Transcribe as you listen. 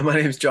My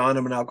name's John.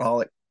 I'm an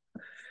alcoholic.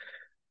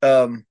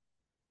 Um,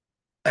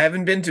 I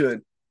haven't been to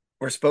it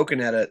or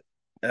spoken at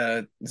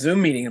a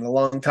Zoom meeting in a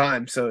long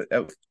time, so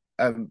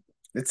um,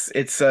 it's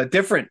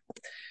different.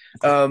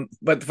 But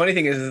the funny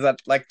thing is that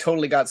like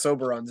totally got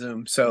sober on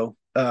Zoom, so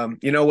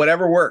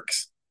whatever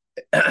works.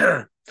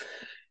 I'm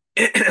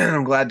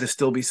glad to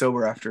still be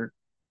sober after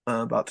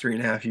about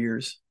 3.5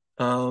 years.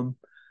 Um,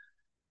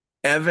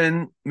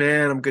 Evan,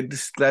 man, I'm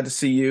glad to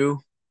see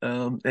you,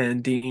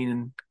 and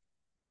Dean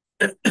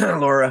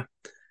and Laura,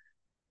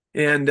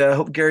 and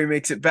hope Gary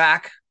makes it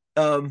back.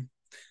 Um,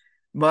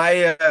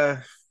 my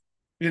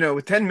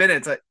with 10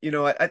 minutes, I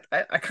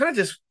kind of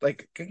just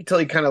like I can tell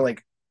you kind of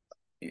like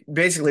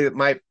basically that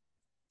my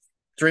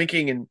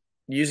drinking and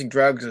using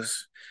drugs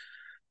is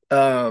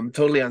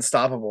totally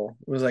unstoppable.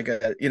 It was like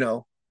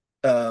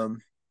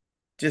um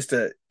just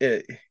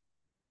it's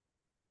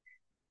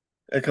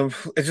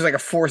just like a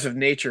force of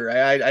nature.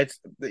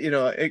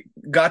 It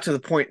got to the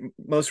point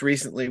most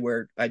recently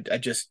where I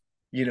just,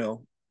 you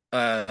know,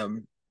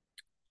 um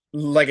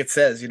like it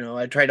says,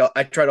 I tried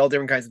all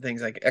different kinds of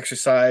things like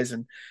exercise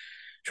and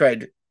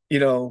tried, you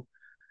know,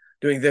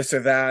 doing this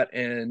or that,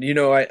 and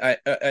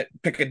I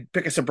pick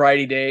a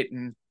sobriety date,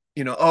 and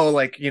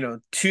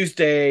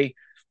Tuesday,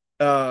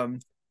 um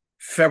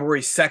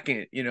February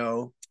 2nd,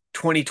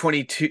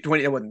 2022,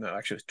 20, it wasn't, no,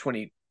 actually it was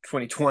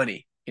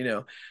 2020.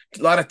 A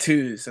lot of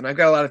twos, and I've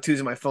got a lot of twos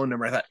in my phone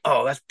number. I thought,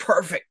 oh, that's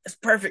perfect.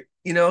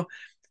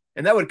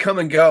 And that would come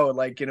and go,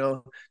 like,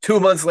 2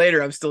 months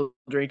later I'm still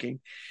drinking.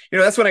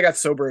 That's when I got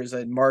sober, is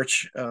in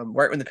March,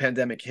 right when the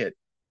pandemic hit.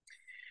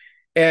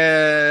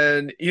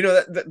 And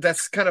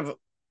that's kind of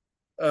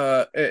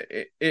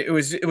it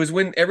was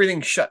when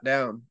everything shut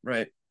down,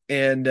 right?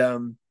 And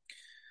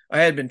I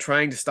had been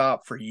trying to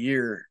stop for a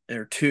year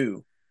or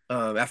two,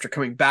 after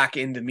coming back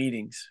into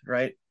meetings,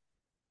 right?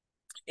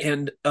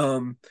 And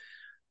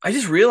I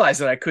just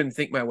realized that I couldn't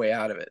think my way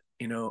out of it.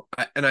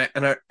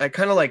 I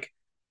kind of like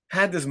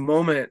had this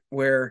moment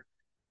where,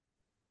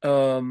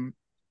 um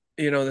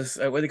this,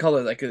 what do they call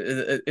it, like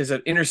is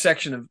an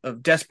intersection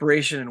of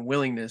desperation and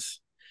willingness,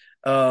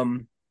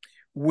 um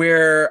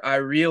where I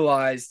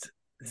realized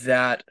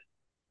that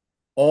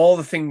all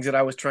the things that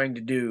I was trying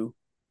to do,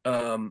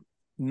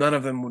 none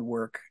of them would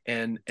work,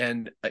 and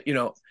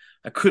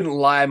I couldn't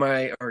lie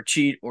my or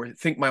cheat or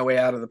think my way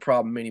out of the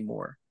problem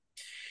anymore.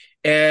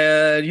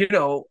 And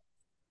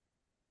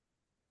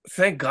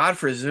thank God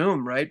for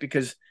Zoom, right?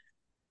 Because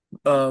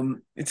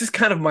it's just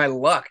kind of my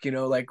luck,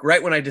 like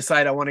right when I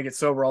decide I want to get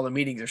sober, all the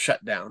meetings are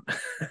shut down.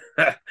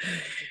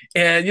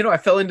 And I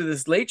fell into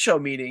this late show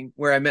meeting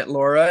where I met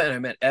Laura and I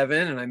met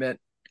Evan and I met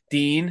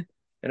Dean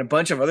and a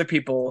bunch of other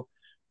people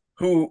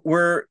who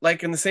were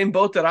like in the same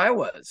boat that I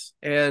was.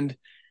 And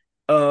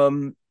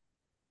um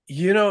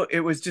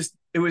it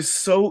was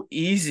so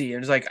easy.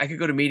 And it's like I could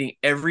go to meeting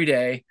every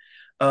day.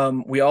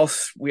 We all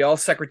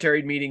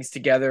secretaried meetings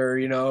together,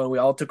 we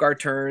all took our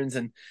turns,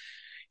 and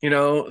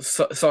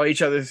saw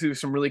each other through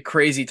some really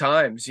crazy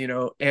times,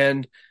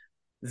 and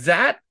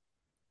that,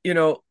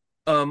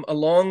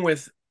 along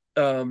with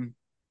um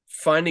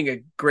finding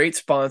a great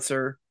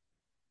sponsor,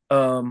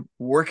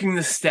 working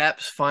the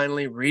steps,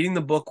 finally reading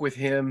the book with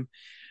him,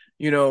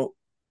 you know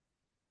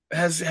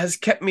has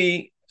kept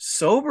me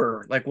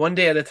sober, like one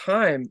day at a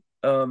time.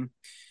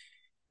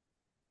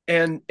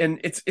 And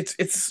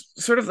it's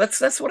sort of,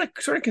 that's what I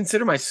sort of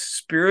consider my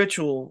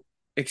spiritual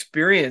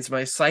experience.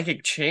 My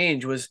psychic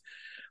change was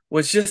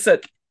just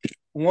that,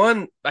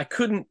 one, I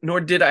couldn't nor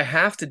did I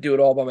have to do it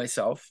all by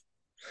myself,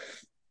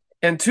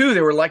 and two,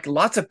 there were like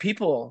lots of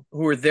people who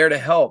were there to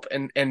help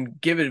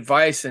and give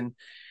advice, and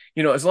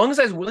as long as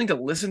I was willing to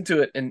listen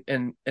to it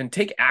and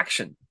take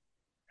action.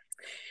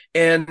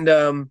 And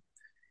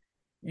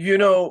you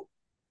know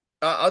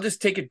I'll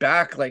just take it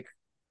back, like,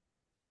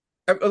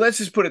 let's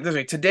just put it this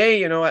way.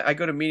 Today, I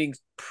go to meetings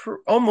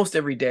almost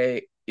every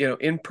day,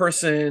 in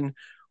person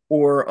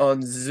or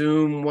on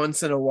Zoom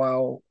once in a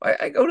while.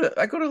 I go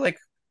to like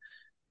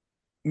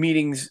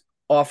meetings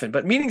often,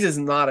 but meetings is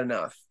not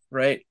enough,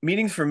 right?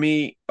 Meetings for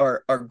me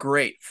are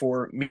great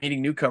for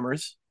meeting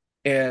newcomers,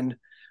 and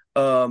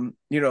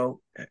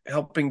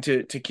helping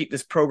to keep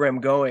this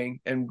program going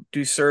and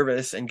do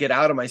service and get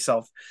out of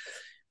myself.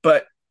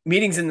 But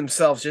meetings in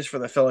themselves, just for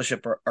the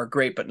fellowship, are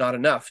great, but not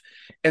enough.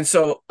 And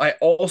so I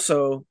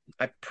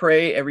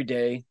pray every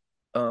day.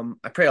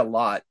 I pray a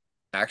lot,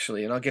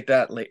 actually, and I'll get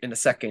that late in a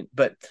second.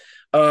 But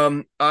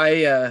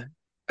I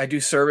do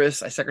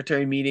service. I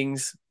secretary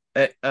meetings.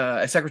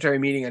 A secretary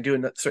meeting, I do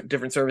a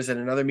different service at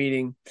another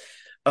meeting.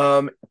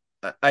 Um,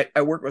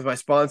 I work with my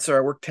sponsor.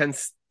 I work 10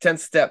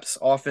 steps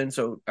often.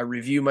 So I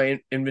review my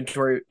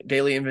inventory,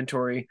 daily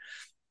inventory,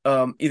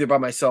 either by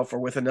myself or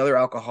with another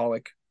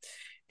alcoholic.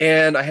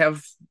 And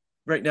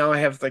right now I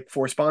have like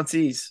four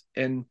sponsees,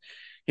 and,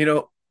 you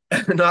know,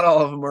 not all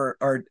of them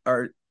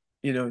are,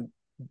 you know,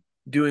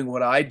 doing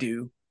what I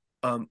do.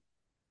 Um,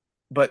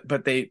 but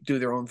they do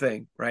their own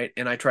thing. Right.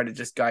 And I try to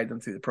just guide them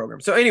through the program.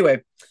 So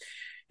anyway,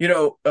 I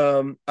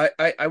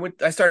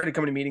started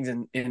coming to meetings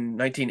in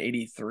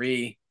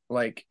 1983,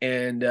 like,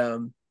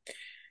 and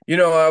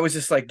I was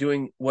just like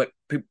doing what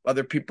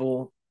other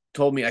people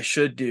told me I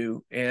should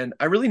do, and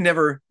I really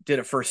never did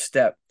a first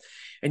step.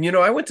 And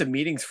I went to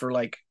meetings for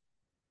like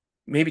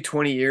maybe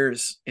 20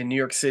 years in New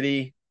York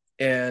City,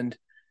 and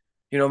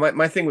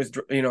my thing was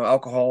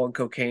alcohol and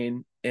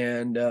cocaine,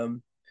 and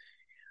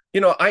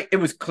I it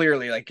was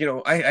clearly like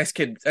I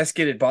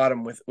skidded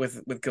bottom with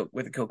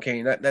the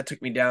cocaine that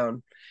took me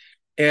down,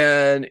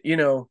 and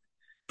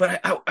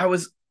but I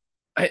was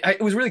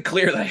it was really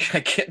clear that I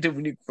can't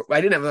do.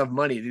 I didn't have enough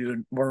money to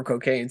do more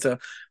cocaine, so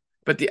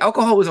but the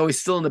alcohol was always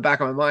still in the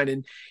back of my mind.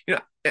 And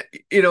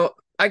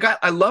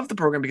I love the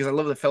program because I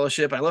love the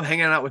fellowship. I love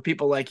hanging out with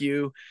people like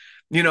you,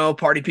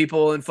 party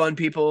people and fun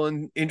people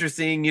and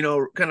interesting,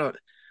 kind of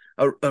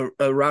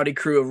a rowdy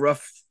crew of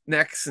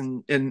roughnecks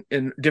and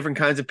different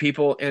kinds of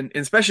people. And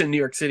especially in New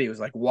York City, it was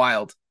like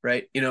wild,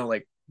 right?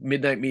 Like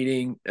midnight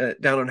meeting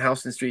down on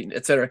Houston Street,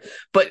 etc.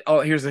 But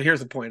here's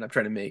the point I'm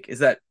trying to make is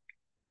that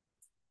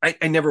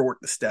I never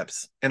worked the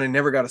steps, and I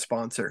never got a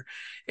sponsor,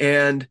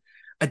 and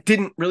I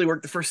didn't really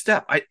work the first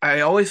step. I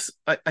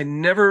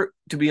never,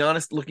 to be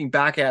honest, looking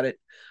back at it,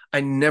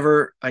 I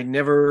never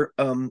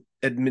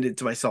admitted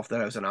to myself that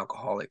I was an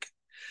alcoholic.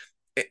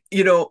 Eh,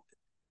 You know,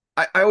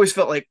 I always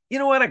felt like, you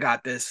know what, I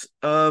got this.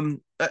 I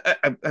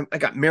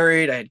got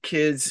married, I had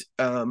kids.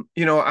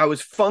 I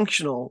was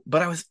functional,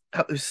 but it was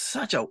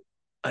such a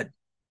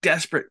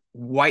desperate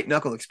white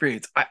knuckle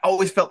experience. I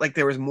always felt like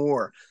there was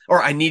more,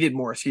 or I needed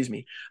more. Excuse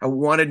me. I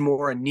wanted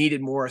more, I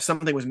needed more.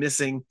 Something was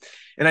missing,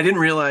 and I didn't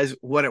realize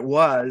what it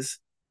was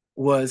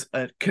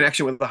a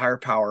connection with the higher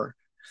power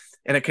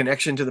and a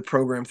connection to the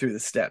program through the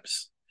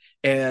steps,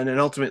 and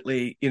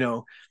ultimately,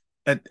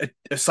 a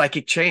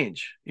psychic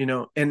change.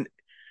 And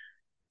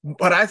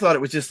but I thought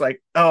it was just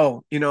like,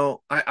 oh,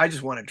 I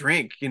just want to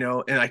drink,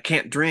 and I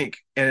can't drink.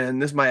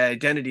 And this is my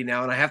identity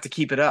now, and I have to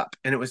keep it up.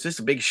 And it was just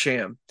a big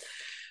sham.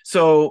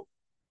 So,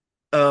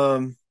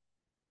 um,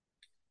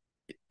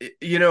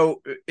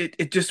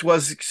 it just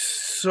was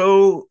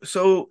so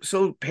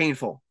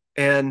painful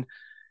and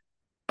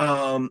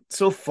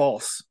so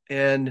false.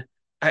 And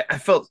I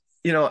felt,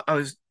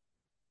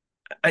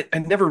 I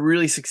never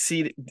really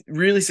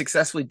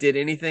successfully did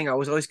anything. I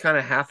was always kind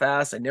of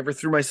half-assed. I never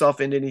threw myself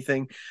into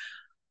anything.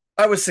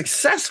 I was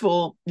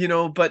successful,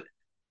 but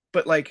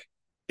like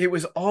it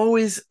was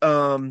always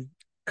kind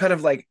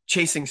of like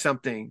chasing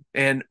something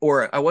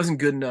or I wasn't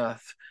good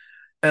enough.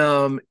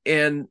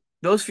 And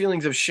those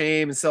feelings of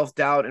shame and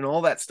self-doubt and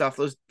all that stuff,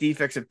 those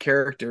defects of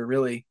character,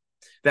 really,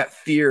 that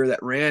fear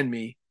that ran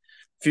me,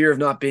 fear of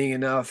not being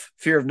enough,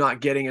 fear of not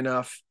getting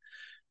enough.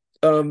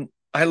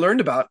 I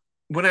learned about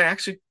when I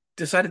actually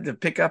decided to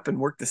pick up and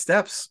work the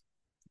steps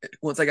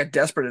once I got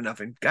desperate enough.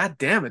 And god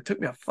damn, it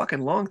took me a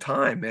fucking long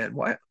time, man.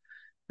 Why?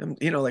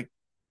 Like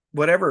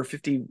whatever,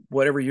 50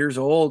 whatever years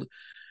old,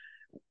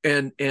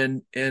 and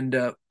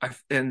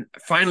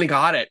finally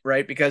got it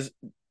right because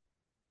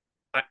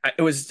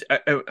it was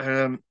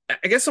I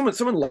guess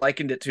someone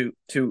likened it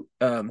to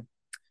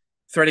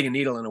threading a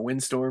needle in a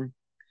windstorm,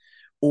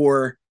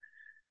 or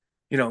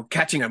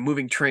catching a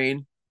moving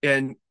train.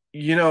 And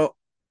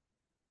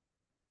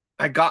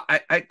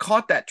I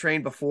caught that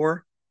train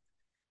before,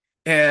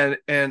 and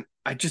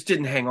I just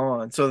didn't hang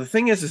on. So the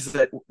thing is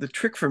that the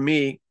trick for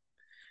me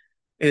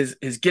is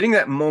getting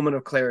that moment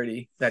of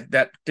clarity,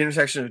 that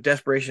intersection of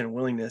desperation and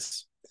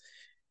willingness,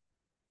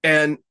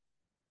 and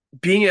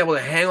being able to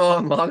hang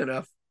on long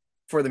enough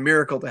for the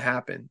miracle to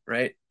happen,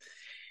 right?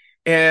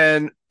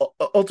 And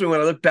ultimately,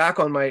 when I look back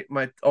on my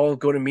all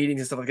go to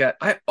meetings and stuff like that,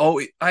 I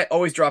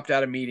always dropped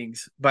out of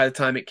meetings by the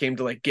time it came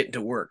to like getting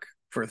to work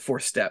for the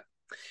fourth step.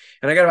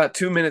 And I got about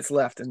 2 minutes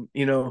left, and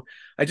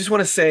I just want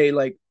to say,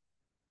 like,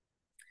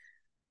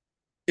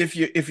 if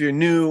you're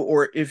new,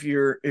 or if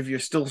you're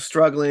still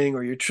struggling,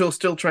 or you're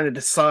still trying to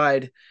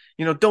decide,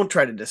 don't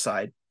try to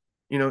decide.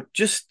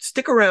 Just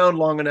stick around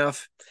long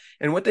enough.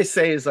 And what they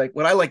say is like,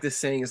 what I like this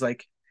saying is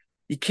like,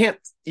 you can't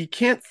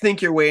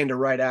think your way into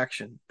right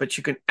action, but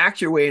you can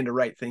act your way into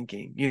right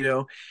thinking.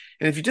 And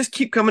if you just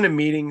keep coming to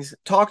meetings,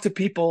 talk to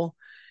people,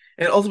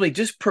 and ultimately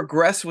just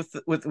progress with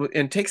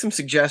and take some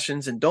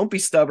suggestions, and don't be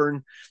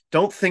stubborn.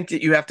 Don't think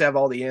that you have to have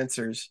all the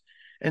answers,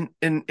 and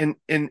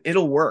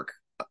it'll work.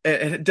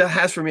 It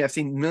has for me. I've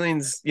seen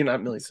millions,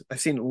 not millions. I've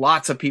seen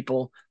lots of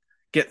people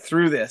get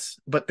through this,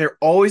 but they're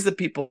always the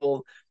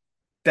people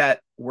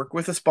that work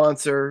with a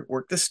sponsor,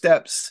 work the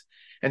steps,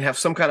 and have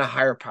some kind of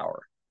higher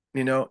power,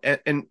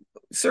 and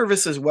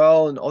service as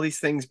well, and all these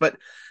things, but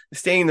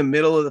staying in the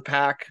middle of the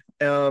pack.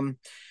 And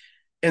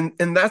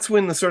that's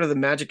when the sort of the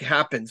magic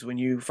happens, when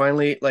you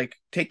finally like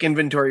take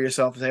inventory of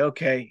yourself and say,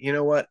 okay, you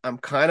know what? I'm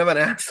kind of an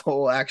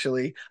asshole,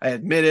 actually. I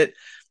admit it,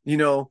 you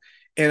know,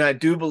 and I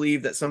do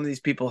believe that some of these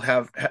people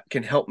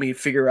can help me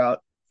figure out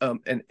how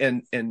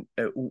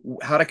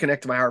to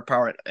connect to my higher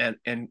power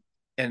and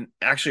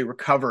actually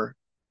recover.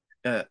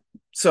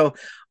 So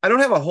I don't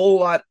have a whole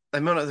lot. I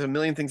know there's a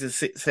million things to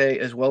say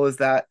as well as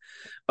that.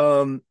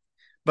 Um,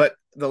 but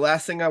the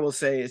last thing I will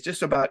say is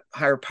just about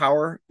higher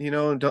power,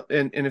 and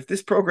if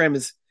this program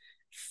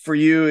for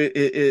you,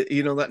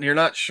 that you're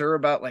not sure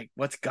about like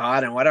what's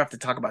God and why do I have to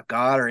talk about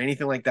God or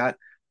anything like that,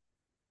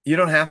 you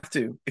don't have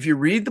to. If you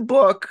read the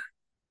book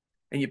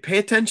and you pay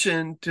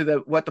attention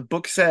to what the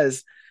book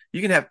says,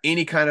 you can have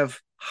any kind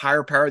of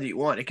higher power that you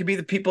want. It could be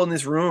the people in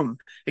this room.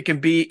 It can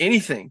be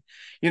anything,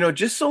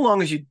 just so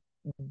long as you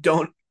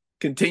don't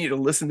continue to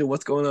listen to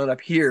what's going on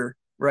up here,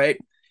 right?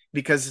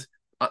 Because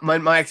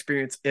my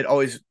experience, it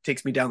always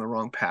takes me down the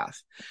wrong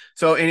path.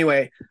 So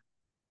anyway,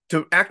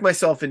 to act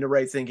myself into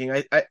right thinking,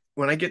 I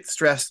when I get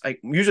stressed, I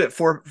usually at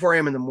 4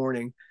 a.m. in the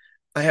morning,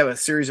 I have a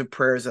series of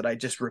prayers that I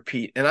just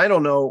repeat. And I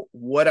don't know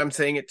what I'm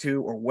saying it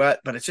to or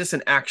what, but it's just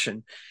an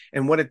action.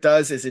 And what it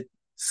does is it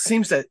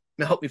seems to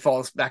help me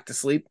fall back to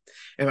sleep.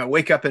 And I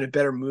wake up in a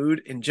better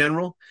mood in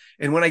general.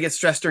 And when I get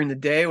stressed during the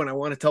day, when I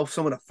want to tell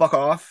someone to fuck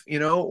off,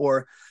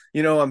 or,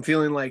 I'm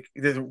feeling like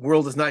the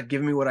world is not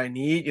giving me what I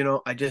need,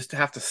 I just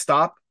have to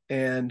stop.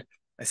 And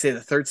I say the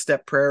 3rd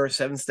step prayer,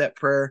 7th step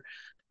prayer,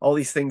 all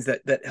these things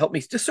that help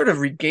me just sort of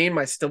regain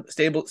my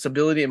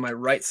stability and my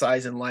right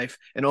size in life.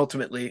 And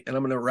ultimately, and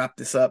I'm going to wrap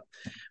this up,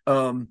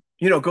 go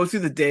through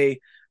the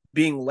day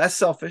being less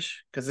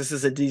selfish, because this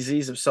is a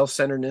disease of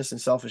self-centeredness and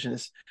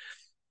selfishness,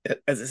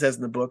 as it says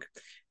in the book,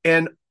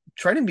 and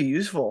trying to be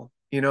useful,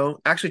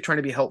 actually trying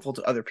to be helpful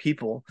to other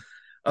people,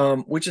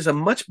 which is a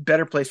much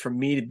better place for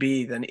me to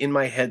be than in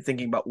my head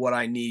thinking about what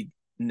I need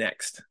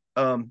next.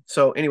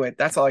 So anyway,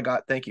 that's all I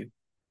got. Thank you.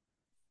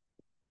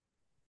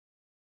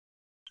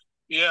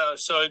 Yeah,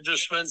 so I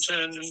just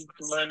mentioned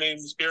my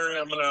name's Gary.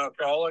 I'm an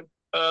alcoholic.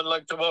 I'd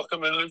like to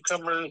welcome a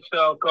newcomer to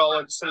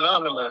Alcoholics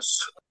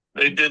Anonymous.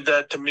 They did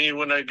that to me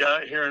when I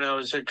got here, and I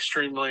was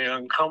extremely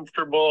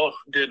uncomfortable,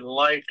 didn't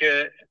like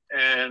it.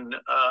 And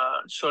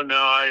so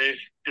now I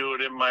do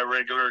it in my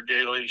regular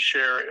daily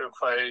share if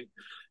I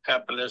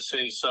happen to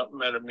say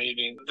something at a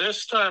meeting.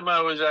 This time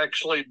I was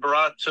actually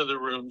brought to the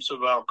rooms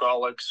of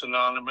Alcoholics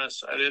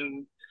Anonymous. I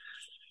didn't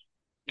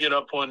get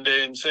up one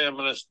day and say I'm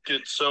going to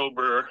get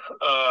sober.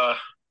 I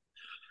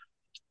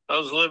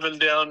was living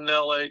down in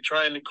LA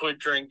trying to quit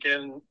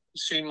drinking.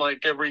 Seemed like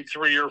every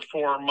 3 or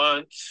 4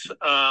 months,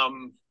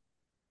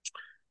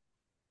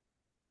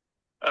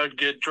 I'd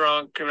get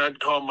drunk and I'd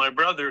call my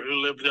brother who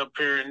lived up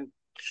here in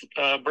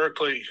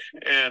Berkeley,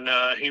 and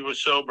he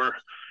was sober.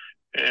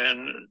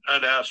 And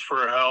I'd ask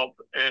for help,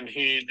 and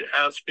he'd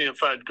ask me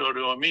if I'd go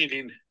to a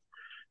meeting.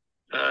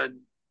 I'd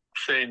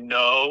say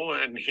no,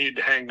 and he'd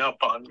hang up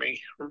on me,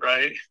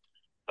 right?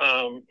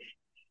 And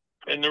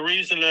the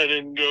reason I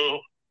didn't go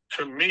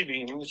to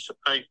meetings,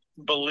 I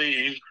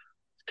believe,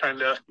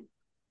 kind of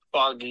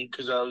foggy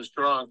because I was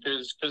drunk,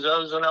 is because I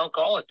was an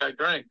alcoholic. I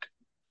drank.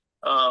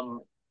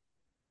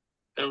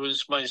 It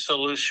was my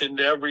solution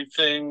to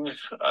everything.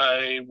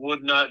 I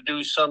would not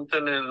do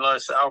something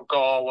unless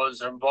alcohol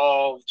was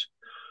involved.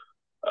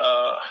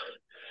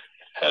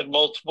 Had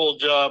multiple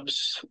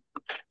jobs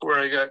where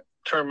I got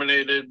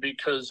terminated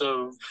because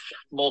of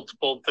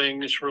multiple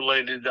things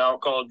related to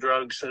alcohol,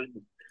 drugs,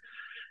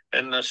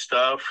 and the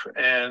stuff,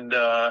 and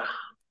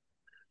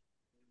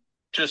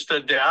just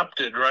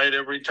adapted, right?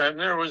 Every time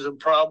there was a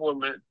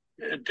problem,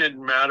 it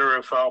didn't matter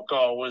if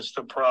alcohol was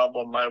the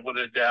problem. I would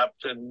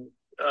adapt and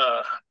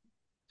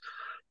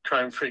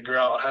try and figure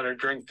out how to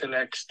drink the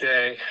next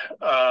day.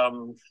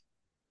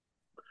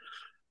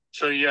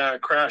 So yeah, I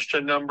crashed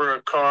a number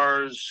of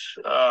cars,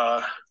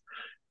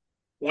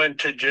 went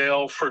to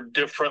jail for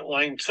different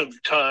lengths of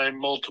time,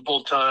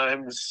 multiple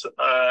times,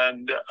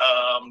 and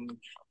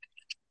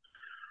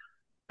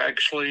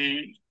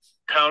actually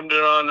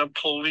pounded on a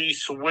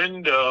police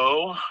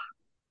window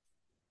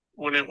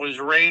when it was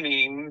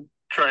raining,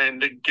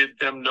 trying to get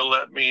them to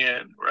let me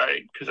in,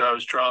 right? Because I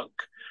was drunk.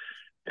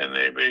 And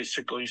they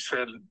basically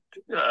said,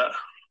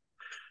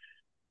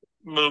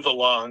 move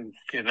along,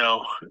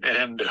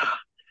 and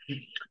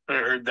I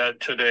heard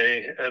that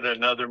today at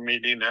another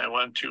meeting I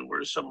went to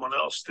where someone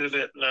else did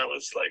it, and I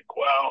was like,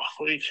 wow,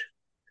 we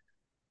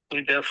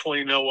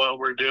definitely know what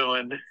we're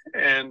doing.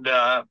 And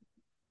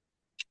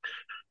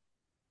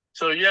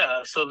so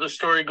the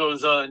story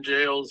goes on: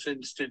 jails,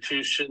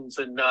 institutions,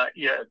 and not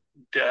yet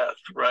death,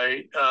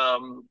 right?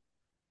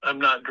 I'm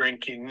not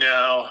drinking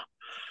now.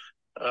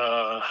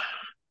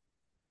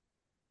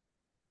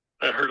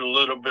 I heard a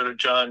little bit of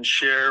John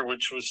share,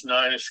 which was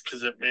nice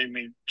because it made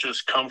me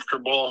just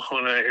comfortable.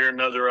 When I hear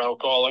another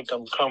alcoholic,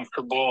 I'm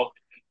comfortable.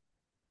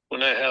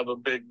 When I have a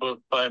big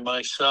book by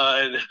my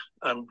side,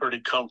 I'm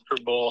pretty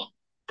comfortable.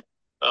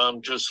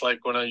 Just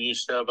like when I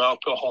used to have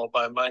alcohol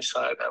by my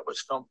side, I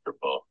was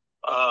comfortable.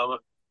 So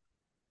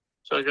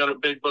I got a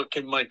big book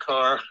in my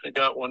car. I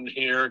got one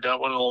here, got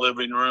one in the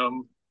living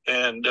room,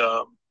 and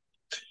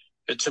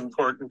it's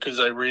important because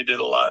I read it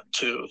a lot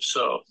too.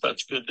 So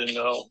that's good to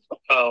know.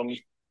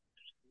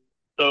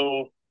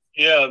 So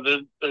yeah,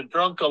 the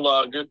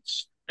drunk-a-log,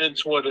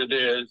 it's what it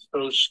is.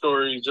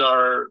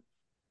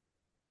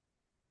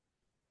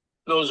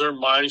 Those are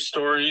my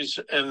stories,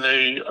 and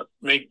they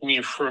make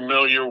me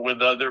familiar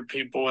with other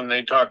people when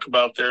they talk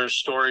about their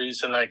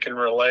stories, and I can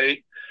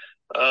relate.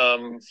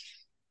 But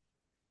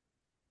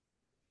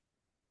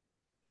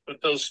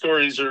those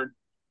stories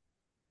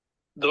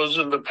those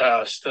are the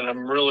past, and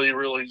I'm really,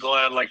 really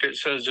glad, like it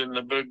says in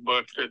the big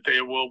book, that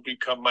they will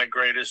become my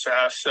greatest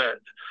asset.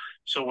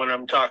 So when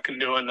I'm talking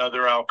to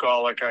another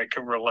alcoholic, I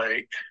can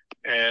relate.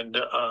 And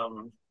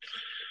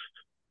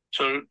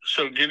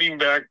so getting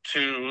back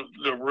to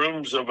the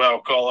rooms of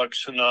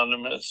Alcoholics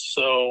Anonymous.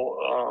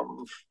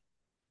 So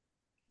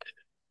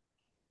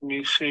let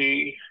me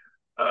see.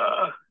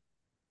 Uh,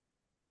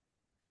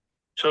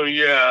 so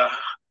yeah,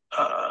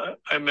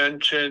 I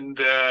mentioned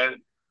that,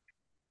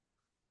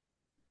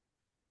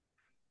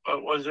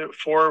 what was it,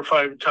 4 or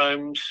 5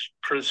 times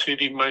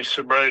preceding my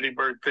sobriety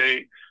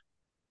birthday.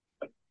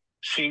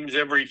 Seems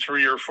every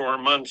 3 or 4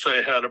 months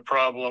I had a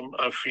problem,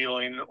 a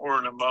feeling, or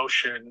an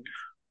emotion,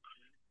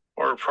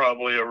 or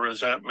probably a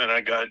resentment.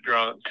 I got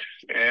drunk,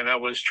 and I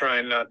was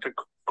trying not to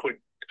quit.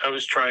 I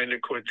was trying to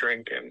quit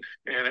drinking,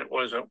 and it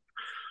wasn't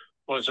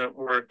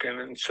working.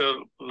 And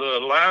so the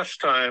last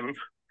time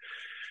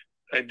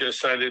I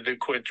decided to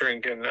quit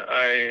drinking,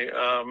 I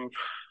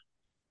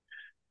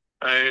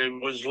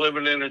was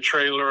living in a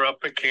trailer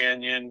up a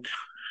canyon,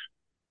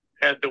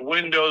 had the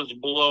windows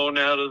blown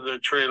out of the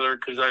trailer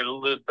because I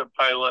lit the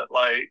pilot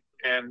light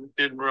and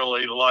didn't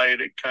really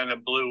light. It kind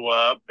of blew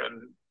up,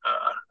 and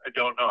I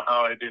don't know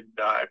how I didn't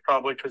die.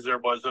 Probably because there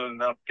wasn't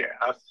enough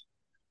gas.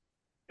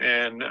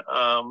 And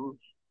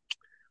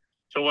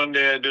so one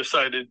day I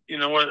decided, you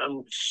know what,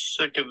 I'm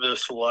sick of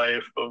this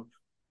life of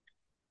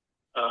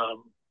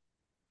um,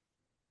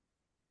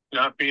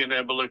 not being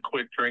able to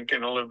quit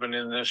drinking and living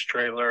in this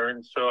trailer.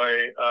 And so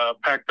I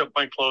packed up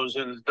my clothes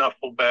in a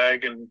duffel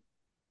bag and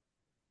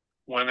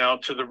went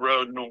out to the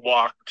road and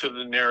walked to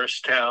the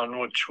nearest town,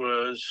 which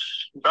was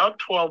about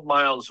 12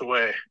 miles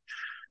away.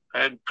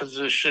 I had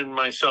positioned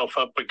myself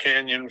up a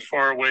canyon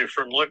far away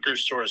from liquor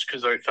stores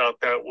because I thought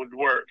that would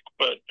work,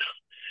 but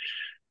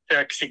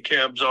taxi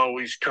cabs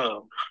always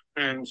come.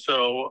 And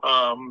so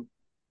I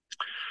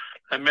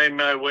made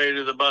my way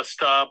to the bus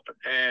stop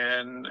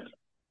and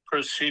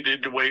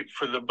proceeded to wait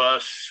for the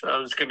bus. I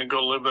was going to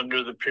go live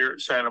under the pier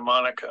at Santa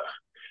Monica.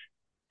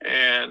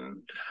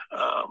 And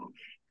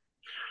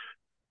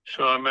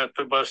so I'm at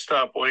the bus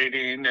stop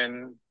waiting,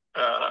 and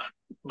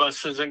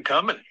bus isn't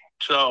coming.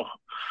 So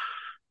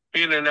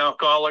being an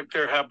alcoholic,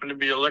 there happened to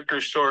be a liquor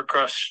store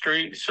across the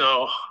street.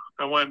 So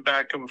I went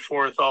back and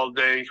forth all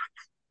day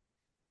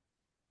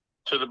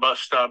to the bus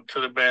stop,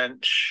 to the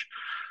bench,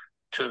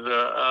 to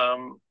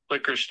the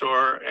liquor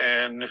store.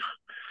 And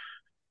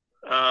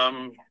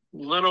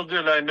little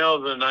did I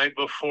know, the night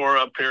before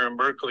up here in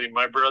Berkeley,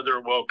 my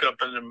brother woke up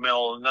in the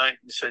middle of the night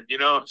and said, you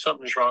know,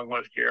 something's wrong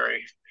with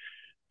Gary.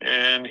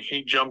 And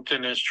he jumped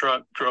in his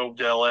truck, drove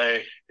to LA,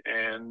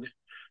 and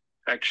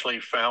actually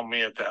found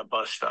me at that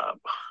bus stop.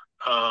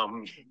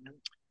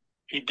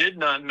 He did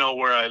not know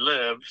where I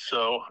lived,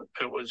 so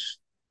it was,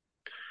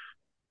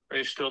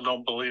 I still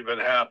don't believe it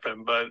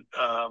happened, but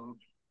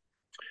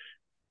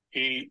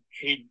he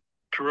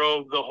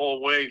drove the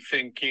whole way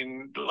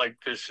thinking, like,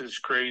 this is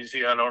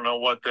crazy. I don't know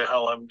what the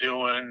hell I'm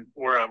doing,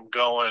 where I'm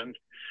going.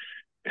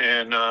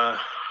 And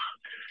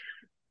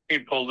he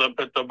pulled up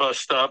at the bus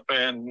stop,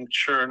 and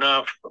sure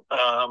enough,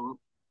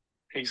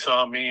 he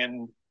saw me,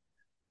 and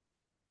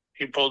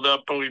he pulled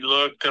up, and we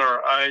looked,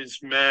 our eyes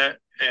met,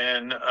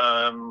 and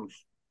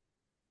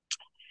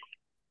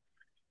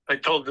I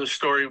told the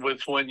story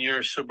with 1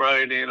 year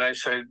sobriety, and I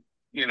said,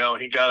 you know,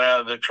 he got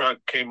out of the truck,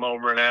 came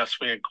over and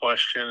asked me a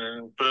question,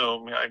 and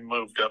boom, I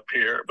moved up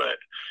here. But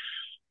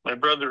my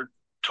brother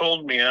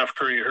told me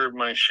after he heard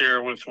my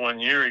share with 1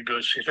 year, he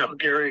goes, you know,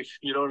 Gary,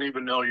 you don't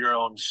even know your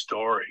own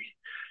story.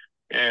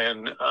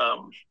 And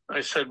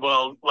I said,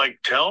 well, like,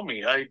 tell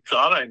me. I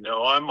thought I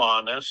know. I'm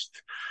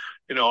honest.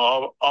 You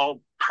know,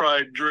 all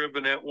pride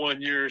driven at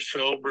 1 year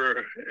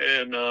sober.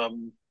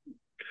 And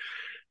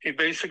he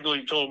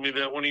basically told me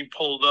that when he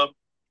pulled up,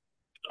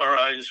 our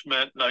eyes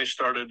met, and I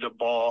started to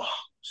bawl.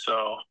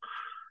 So,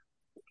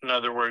 in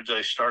other words,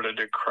 I started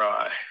to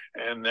cry.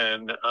 And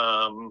then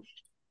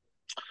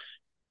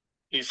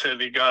he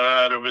said he got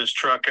out of his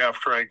truck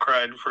after I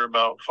cried for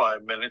about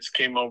 5 minutes,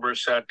 came over,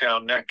 sat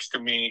down next to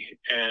me,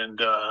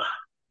 and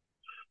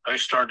I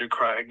started to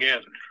cry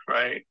again,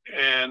 right?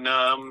 And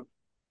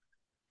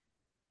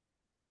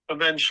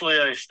eventually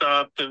I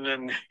stopped, and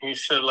then he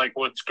said, like,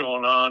 what's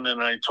going on?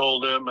 And I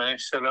told him, and I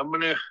said, I'm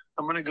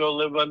gonna go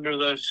live under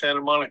the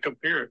Santa Monica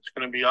Pier. It's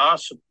gonna be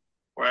awesome,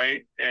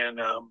 right? And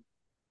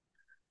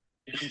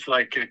he's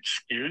like,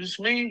 excuse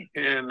me?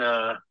 And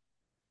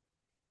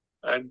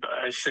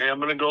I say, I'm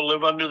gonna go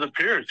live under the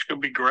pier. It's gonna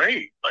be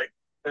great. Like,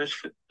 this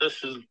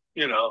is,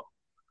 you know,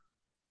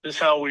 this is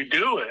how we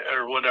do it,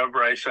 or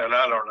whatever. I said,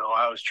 I don't know.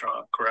 I was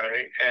drunk,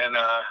 right?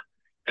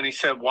 And he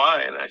said,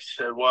 why? And I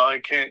said, well, I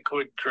can't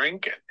quit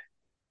drinking.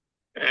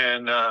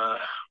 And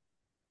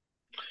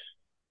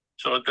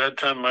so at that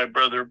time, my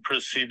brother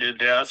proceeded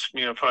to ask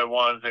me if I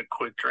wanted to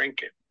quit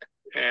drinking.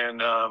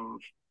 And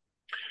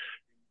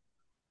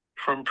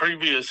from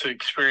previous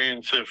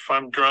experience, if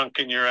I'm drunk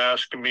and you're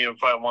asking me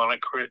if I want to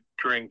quit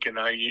drinking,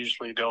 I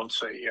usually don't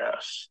say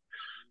yes.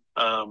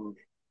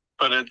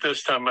 But at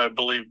this time, I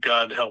believe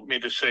God helped me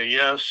to say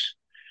yes.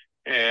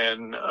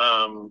 And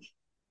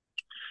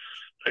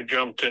I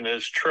jumped in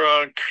his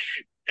truck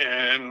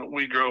and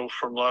we drove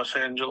from Los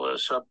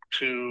Angeles up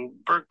to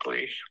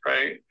Berkeley,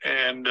 right?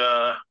 And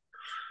about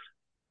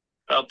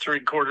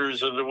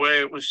 3/4 of the way,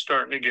 it was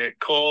starting to get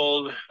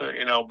cold.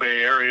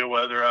 Bay Area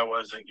weather I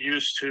wasn't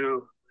used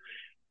to.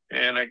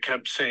 And I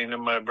kept saying to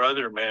my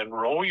brother, man,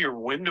 roll your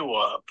window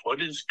up.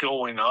 What is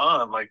going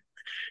on? Like,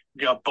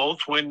 you got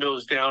both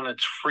windows down,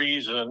 it's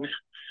freezing.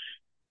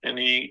 And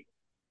he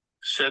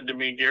said to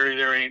me, Gary,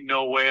 there ain't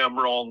no way I'm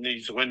rolling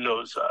these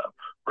windows up,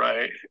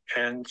 right?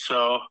 And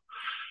so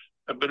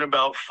I've been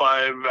about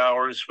 5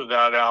 hours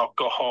without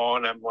alcohol,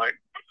 and I'm like,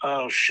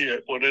 oh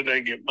shit, what did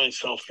I get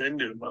myself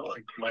into?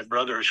 Like, my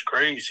brother's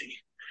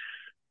crazy.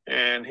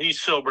 And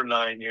he's sober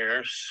 9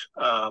 years.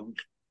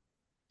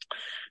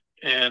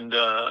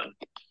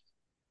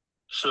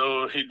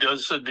 So he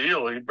does the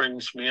deal. He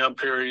brings me up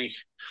here. He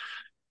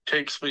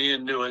takes me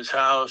into his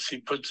house. He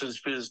puts his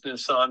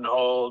business on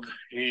hold.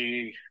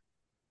 He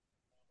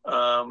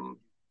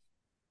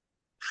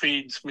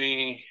feeds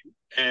me,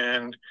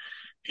 and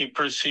he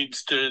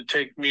proceeds to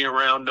take me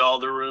around all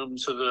the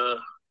rooms of the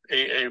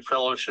AA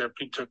fellowship.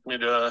 He took me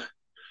to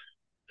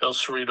El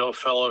Cerrito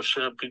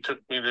Fellowship. He took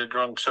me to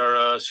Drunks R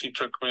Us. He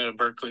took me to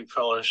Berkeley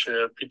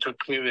Fellowship. He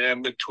took me to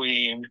In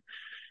Between.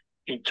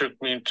 He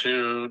took me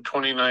to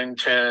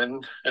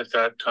 2910, at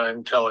that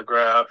time,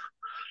 Telegraph.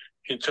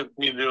 He took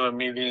me to a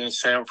meeting in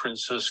San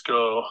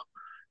Francisco.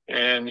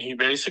 And he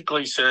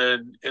basically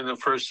said, in the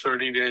first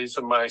 30 days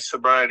of my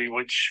sobriety,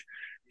 which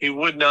he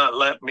would not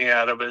let me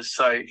out of his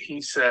sight,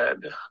 he said,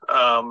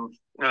 and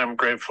I'm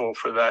grateful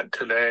for that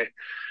today,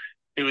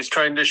 he was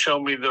trying to show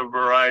me the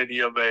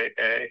variety of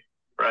AA,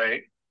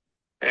 right?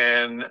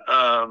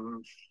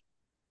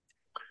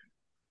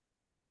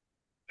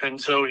 And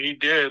so he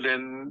did.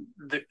 And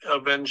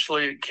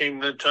eventually it came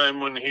the time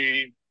when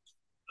he,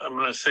 I'm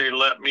going to say,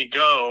 let me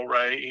go,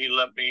 right? He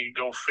let me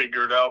go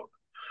figure it out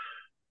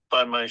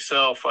by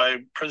myself.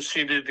 I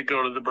proceeded to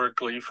go to the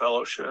Berkeley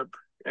Fellowship.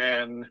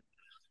 And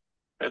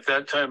at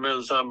that time, it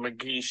was on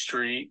McGee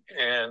Street.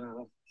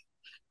 And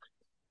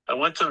I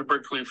went to the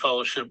Berkeley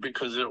Fellowship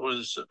because it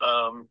was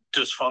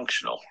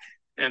dysfunctional.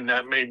 And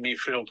that made me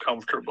feel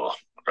comfortable,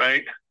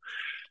 right?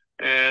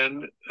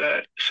 And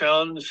that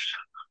sounds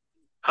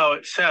how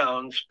it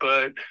sounds,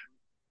 but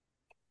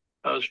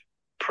I was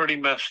pretty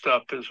messed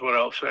up, is what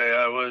I'll say.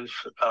 I was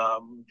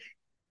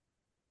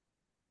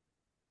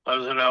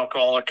an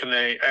alcoholic, and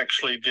they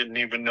actually didn't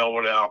even know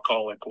what an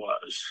alcoholic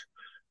was.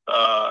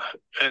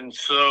 And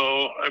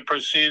so I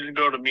proceeded to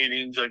go to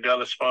meetings. I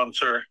got a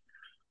sponsor.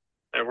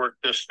 I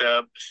worked the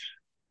steps.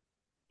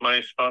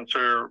 My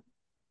sponsor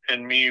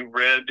and me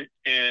read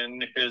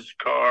in his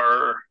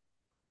car,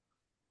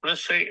 I'm going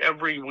to say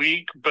every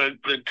week,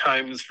 but the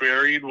times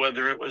varied,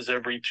 whether it was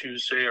every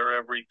Tuesday or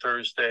every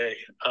Thursday.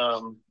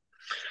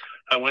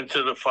 I went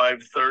to the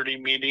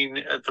 5:30 meeting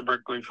at the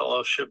Berkeley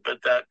Fellowship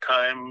at that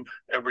time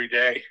every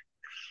day.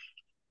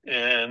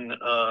 And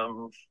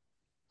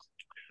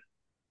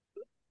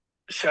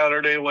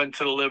Saturday went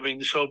to the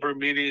Living Sober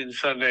meeting, and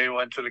Sunday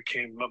went to the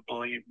Kingdom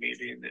Believe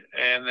meeting,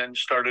 and then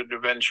started to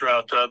venture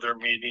out to other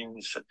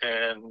meetings.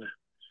 And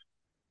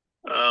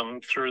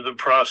through the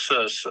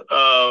process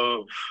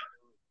of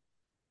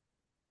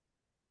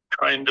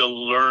trying to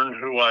learn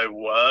who I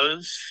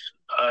was,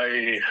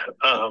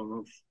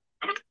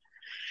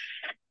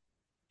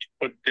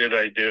 what did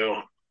I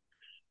do?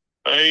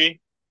 I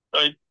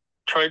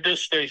tried to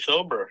stay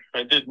sober.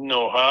 I didn't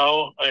know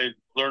how. I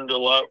learned a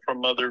lot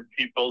from other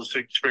people's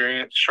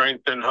experience,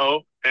 strength, and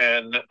hope.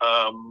 And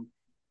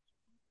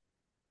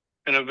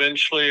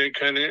eventually I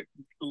kind of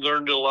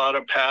learned a lot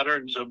of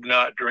patterns of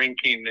not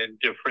drinking and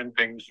different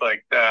things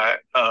like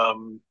that.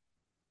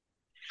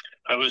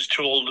 I was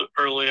told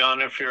early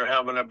on, if you're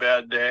having a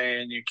bad day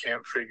and you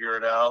can't figure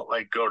it out,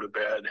 like, go to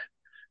bed.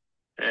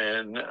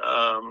 And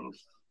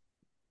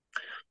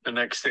the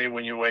next day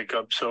when you wake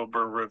up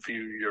sober,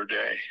 review your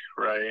day,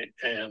 right?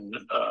 And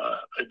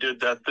I did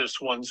that this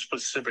one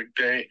specific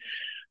day,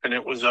 and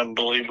it was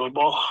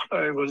unbelievable.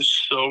 I was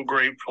so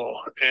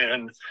grateful.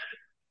 And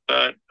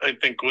that, I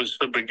think, was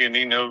the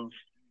beginning of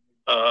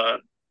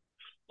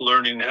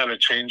learning how to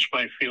change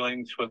my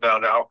feelings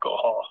without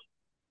alcohol.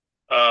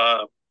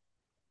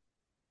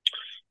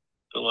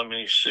 So let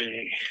me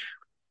see.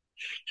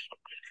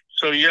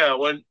 So yeah,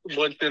 what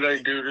did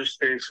I do to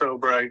stay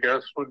sober, I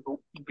guess, would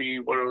be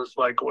what it was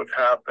like, what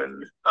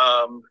happened.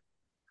 I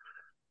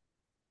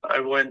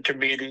went to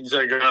meetings,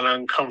 I got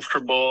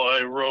uncomfortable.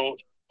 I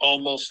wrote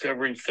almost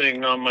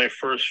everything on my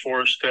first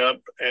 4-step,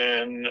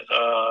 and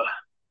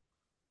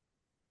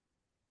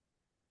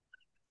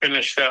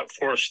finished that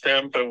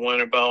 4-step and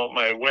went about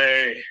my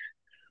way.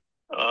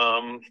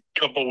 A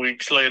couple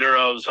weeks later,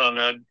 I was on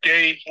a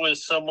date with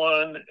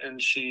someone,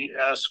 and she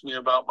asked me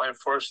about my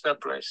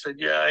 4-step, and I said,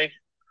 yeah, I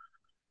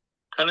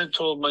kind of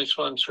told my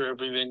sponsor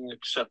everything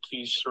except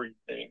these 3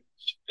 things.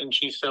 And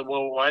she said,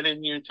 well, why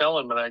didn't you tell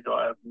him? And I go,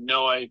 I have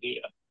no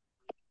idea.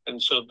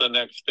 And so the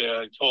next day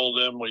I told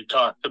him, we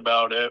talked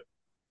about it.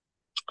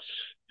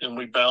 and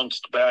we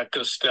bounced back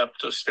a step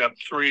to step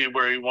 3,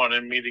 where he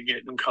wanted me to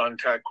get in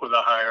contact with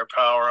a higher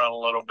power on a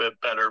little bit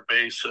better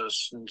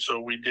basis. And so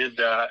we did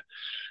that.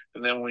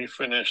 And then we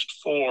finished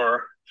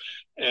 4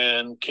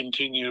 and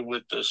continued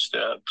with the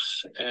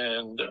steps.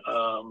 And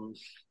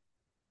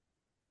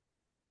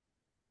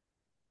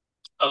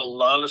a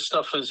lot of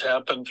stuff has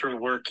happened through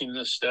working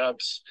the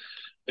steps.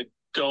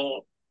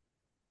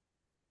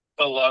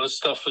 A lot of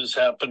stuff has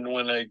happened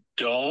when I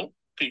don't,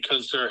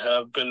 because there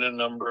have been a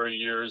number of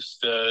years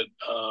that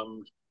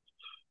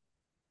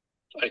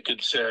I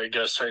could say, I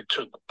guess I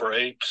took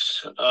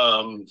breaks.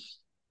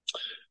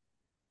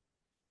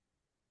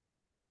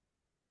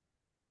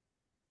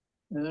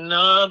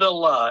 Not a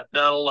lot.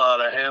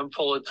 A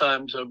handful of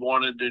times I've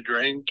wanted to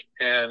drink,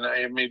 and I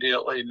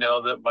immediately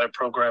know that my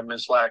program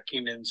is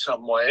lacking in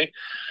some way.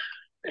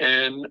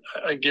 And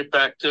I get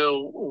back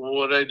to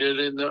what I did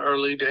in the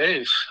early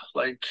days.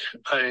 Like,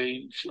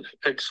 I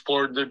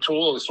explored the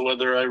tools,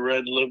 whether I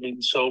read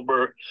Living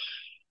Sober,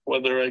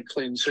 whether I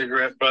cleaned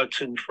cigarette butts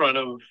in front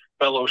of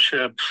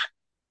fellowships,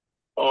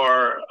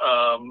 or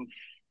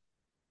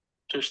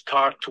just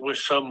talked with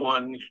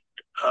someone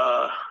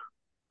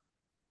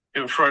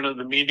in front of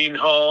the meeting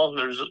hall.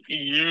 There's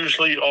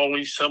usually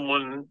always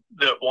someone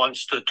that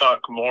wants to talk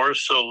more,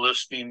 so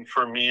listening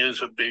for me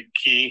is a big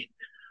key.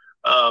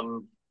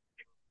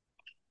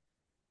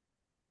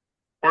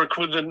 Work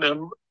with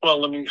them. Well,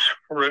 let me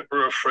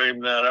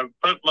reframe that. I've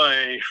put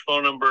my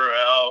phone number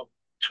out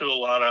to a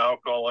lot of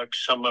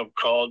alcoholics. Some have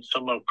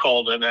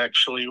called and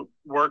actually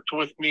worked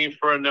with me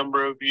for a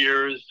number of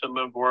years. Some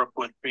have worked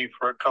with me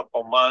for a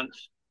couple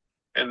months,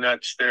 and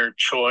that's their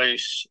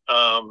choice.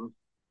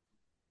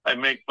 I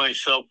make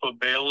myself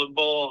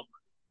available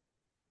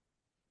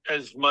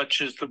as much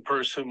as the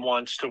person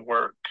wants to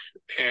work.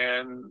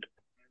 And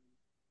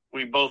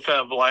we both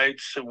have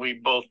lights and we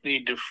both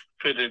need to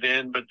fit it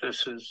in, but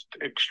this is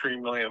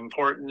extremely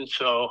important.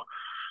 So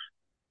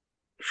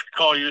if you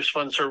call your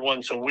sponsor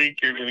once a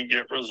week, you're going to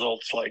get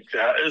results like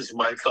that, is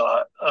my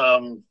thought.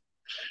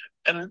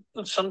 And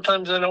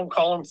sometimes I don't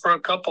call them for a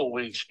couple of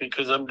weeks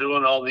because I'm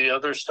doing all the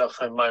other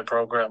stuff in my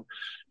program.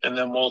 And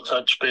then we'll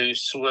touch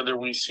base whether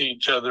we see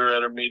each other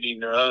at a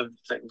meeting or other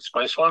things.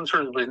 My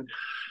sponsor has been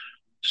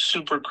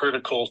super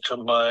critical to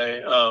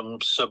my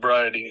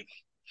sobriety.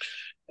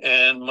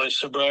 And my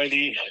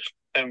sobriety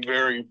I'm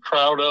very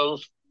proud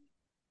of,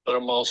 but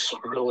I'm also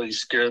really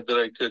scared that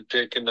I could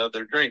take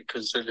another drink,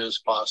 because it is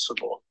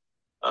possible.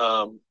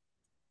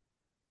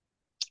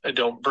 I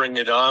don't bring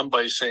it on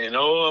by saying,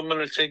 oh, I'm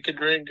going to take a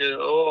drink.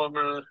 Oh, I'm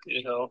going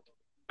to,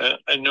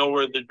 I know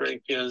where the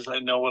drink is. I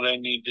know what I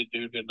need to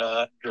do to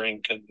not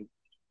drink, and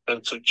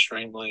that's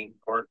extremely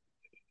important.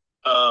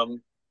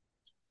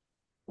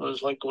 It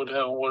was like what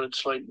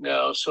it's like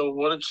now. So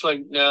what it's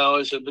like now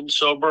is I've been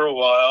sober a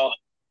while.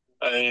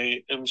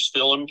 I am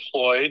still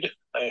employed.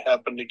 I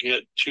happen to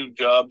get 2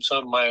 jobs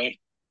on my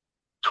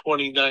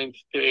 29th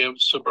day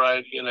of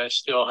sobriety, and I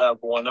still have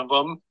one of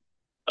them.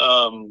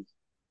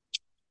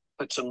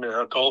 It's a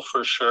miracle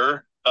for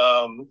sure.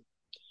 I've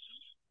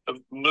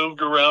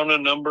moved around a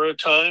number of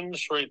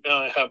times. Right now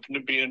I happen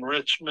to be in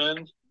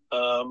Richmond.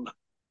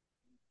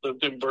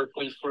 Lived in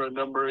Berkeley for a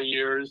number of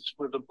years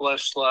with a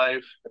blessed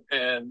life.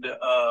 And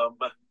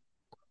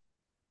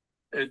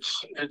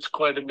it's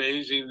quite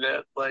amazing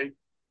that, like,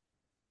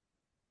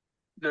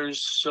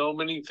 there's so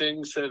many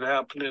things that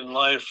happen in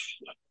life,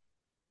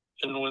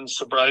 and when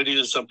sobriety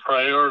is a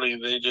priority,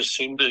 they just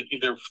seem to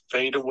either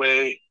fade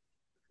away,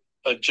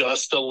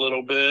 adjust a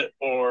little bit,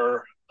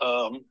 or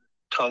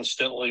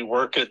constantly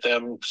work at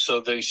them so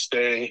they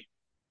stay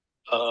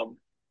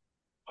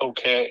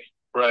okay,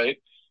 right?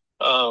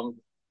 I'm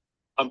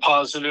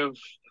positive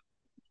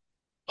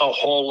a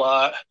whole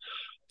lot.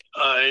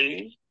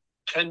 I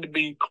tend to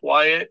be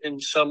quiet in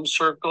some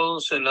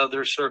circles, in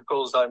other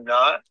circles I'm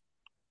not.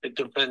 It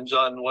depends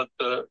on what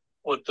the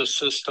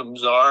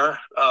systems are,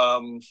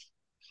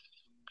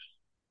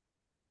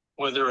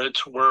 whether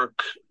it's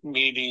work,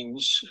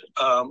 meetings,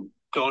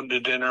 going to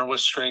dinner with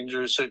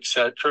strangers,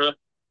 etc.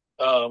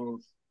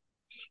 I'm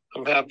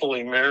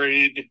happily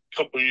married. A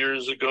couple of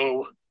years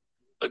ago,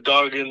 a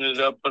dog ended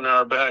up in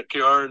our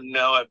backyard, and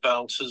now it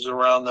bounces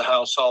around the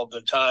house all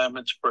the time.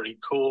 It's pretty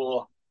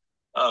cool.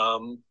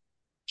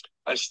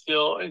 I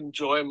still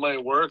enjoy my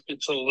work.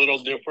 It's a little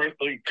different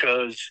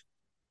because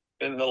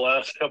in the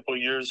last couple of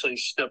years, I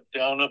stepped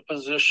down a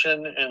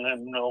position, and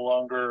I'm no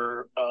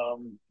longer,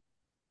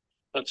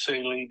 let's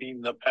say,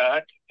 leading the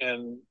pack.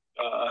 And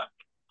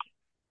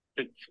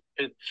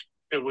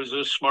it was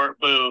a smart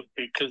move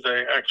because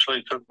I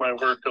actually took my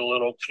work a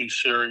little too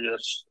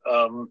serious.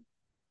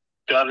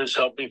 God has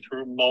helped me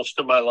through most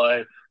of my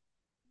life.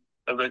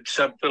 I've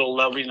accepted a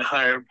loving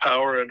higher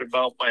power at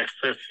about my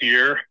 5th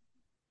year.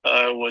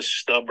 I was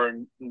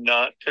stubborn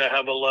not to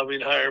have a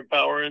loving higher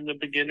power in the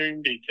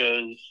beginning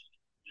because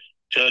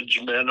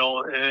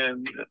judgmental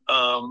and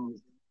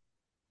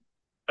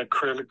a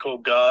critical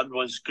God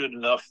was good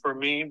enough for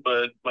me,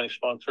 but my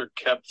sponsor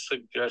kept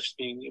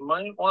suggesting you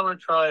might want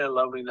to try a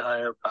loving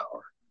higher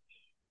power.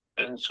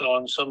 And so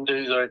on some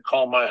days I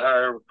call my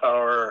higher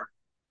power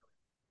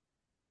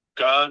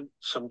God.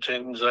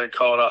 Sometimes I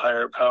call it a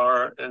higher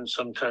power, and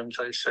sometimes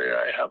I say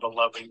I have a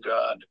loving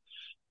God.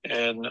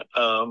 And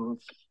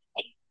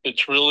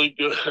it's really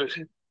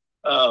good.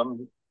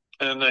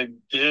 And I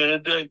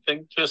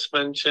think, just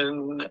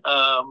mention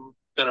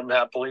that I'm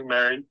happily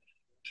married.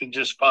 She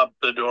just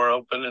popped the door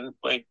open and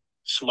like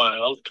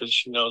smiled because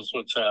she knows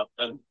what's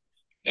happened.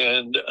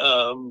 And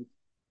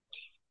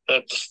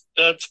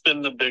that's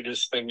been the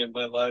biggest thing in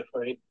my life.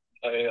 I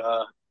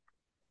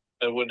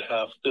I would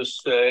have to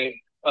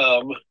say.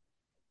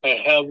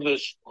 I have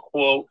this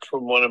quote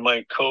from one of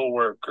my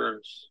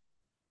coworkers,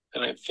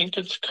 and I think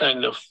it's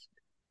kind of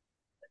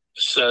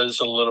says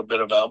a little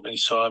bit about me.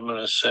 So I'm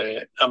going to say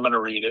it. I'm going to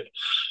read it. It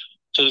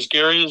says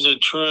Gary is a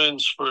true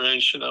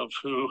inspiration of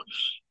who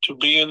to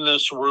be in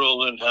this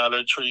world and how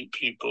to treat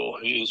people.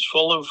 He is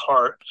full of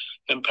heart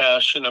and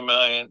passion,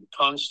 and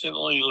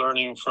constantly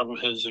learning from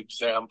his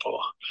example.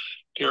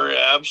 Gary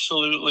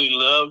absolutely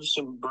loves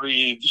and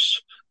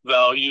breathes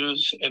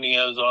values, and he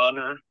has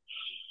honor.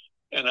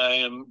 And I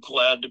am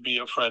glad to be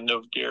a friend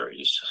of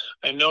Gary's.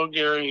 I know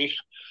Gary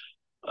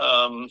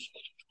um,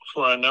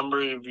 for a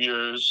number of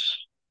years,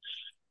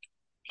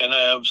 and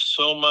I have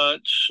so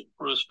much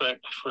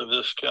respect for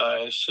this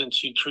guy since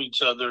he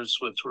treats others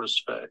with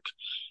respect.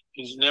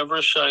 He's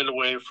never shied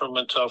away from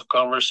a tough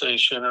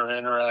conversation or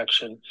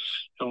interaction.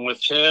 And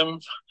with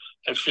him,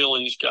 I feel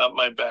he's got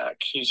my back.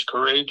 He's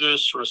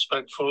courageous,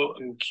 respectful,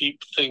 and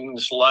keep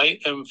things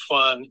light and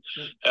fun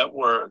at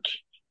work.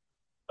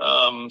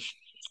 Um,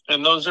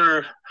 and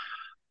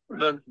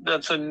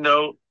that's a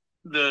note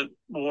that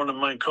one of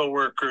my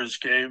coworkers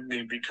gave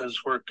me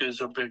because work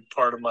is a big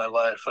part of my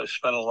life. I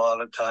spent a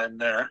lot of time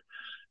there,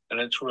 and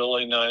it's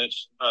really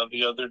nice.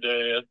 The other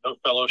day at a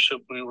fellowship,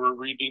 we were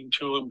reading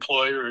to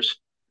employers,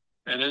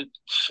 and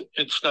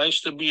it's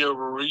nice to be a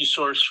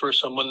resource for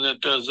someone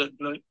that doesn't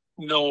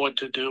know what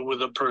to do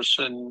with a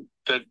person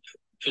that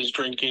is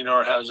drinking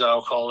or has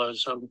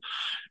alcoholism.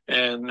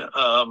 And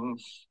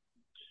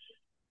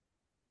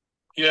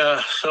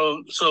yeah,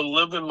 so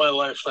living my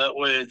life that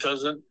way, it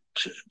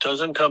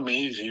doesn't come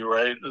easy,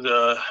 right?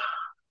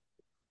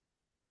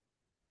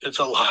 It's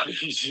a lot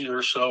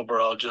easier sober.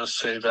 I'll just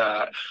say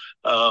that.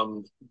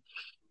 Um,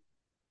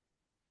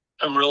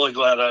 I'm really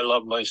glad I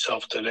love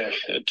myself today.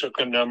 It took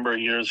a number of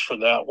years for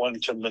that one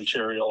to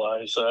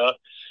materialize.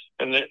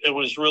 And it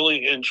was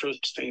really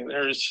interesting.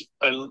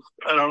 I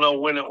don't know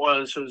when it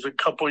was. It was a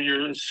couple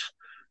years,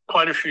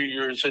 quite a few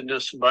years into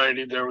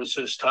sobriety. There was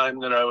this time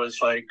that I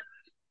was like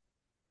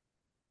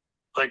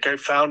I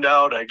found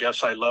out, I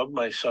guess I love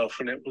myself.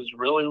 And it was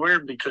really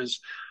weird because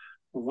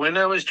when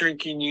I was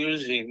drinking,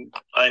 using,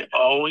 I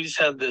always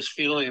had this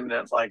feeling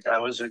that like I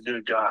was a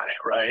good guy,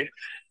 right?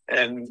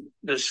 And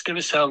this is going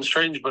to sound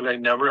strange, but I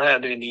never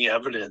had any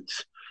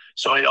evidence.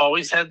 So I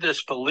always had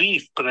this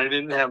belief, but I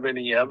didn't have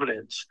any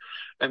evidence.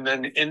 And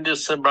then into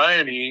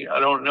sobriety, I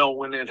don't know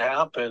when it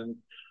happened,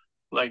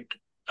 like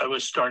I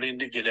was starting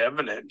to get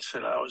evidence.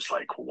 And I was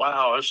like,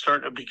 wow, I was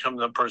starting to become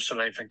the person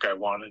I think I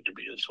wanted to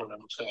be, is what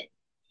I'm saying.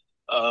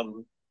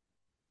 Um,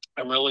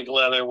 I'm really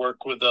glad I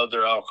work with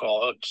other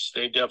alcoholics.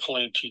 They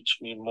definitely teach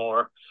me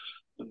more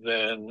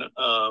than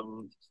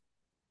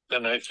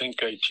than I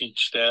think I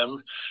teach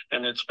them.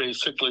 And it's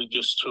basically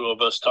just two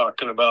of us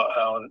talking about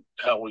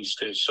how we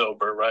stay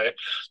sober, right?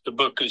 The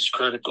book is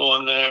critical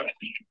in there.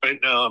 Right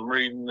now I'm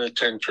reading the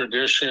 10th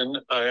tradition.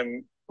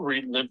 I'm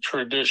reading the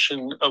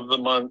tradition of the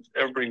month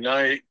every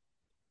night.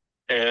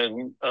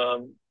 And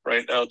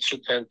right now it's the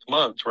 10th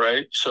month,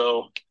 right?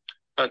 So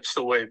that's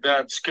the way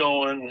that's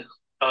going.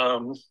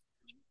 And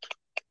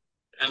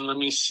let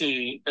me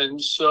see.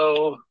 And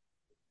so,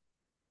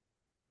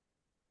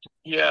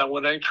 yeah,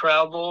 when I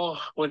travel,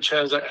 which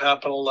hasn't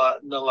happened a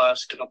lot in the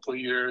last couple of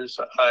years,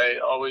 I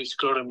always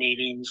go to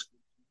meetings.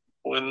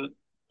 When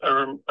I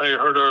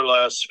heard our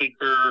last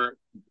speaker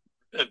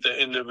at the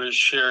end of his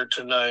share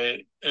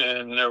tonight,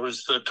 and there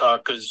was the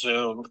talk of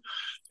Zoom,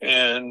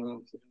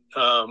 and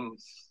I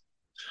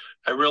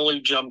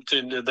really jumped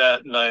into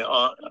that, and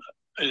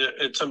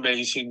it's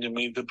amazing to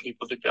me the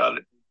people that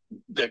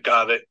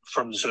got it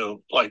from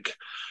Zoom. Like,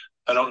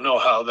 I don't know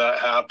how that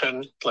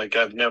happened. Like,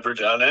 I've never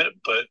done it,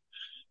 but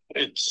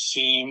it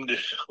seemed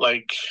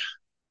like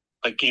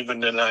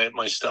even tonight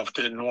my stuff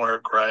didn't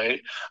work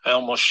right. I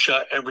almost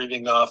shut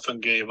everything off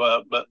and gave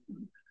up, but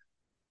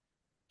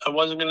I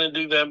wasn't going to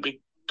do that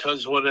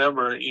because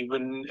whatever,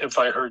 even if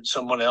I heard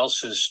someone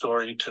else's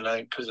story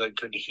tonight, because I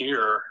could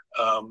hear,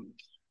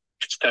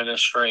 it's kind of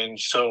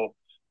strange. So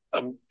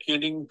I'm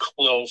getting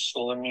close.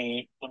 So let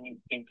me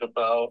think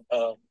about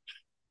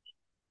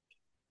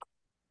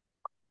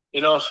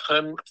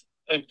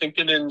I think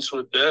it ends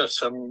with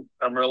this. I'm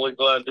really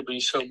glad to be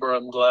sober.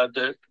 I'm glad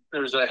that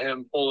there's a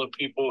handful of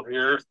people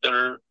here that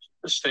are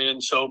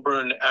staying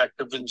sober and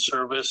active in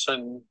service,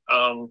 and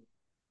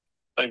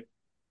like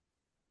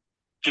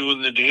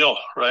doing the deal,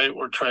 right?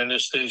 We're trying to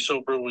stay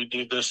sober. We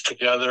do this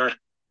together.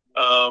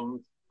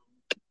 Um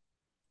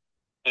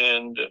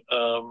and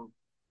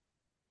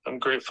I'm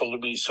grateful to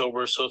be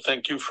sober. So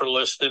thank you for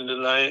listening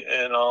tonight,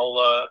 and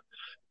I'll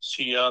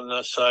See you on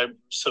the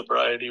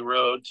sobriety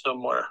road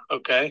somewhere.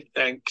 Okay,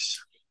 thanks.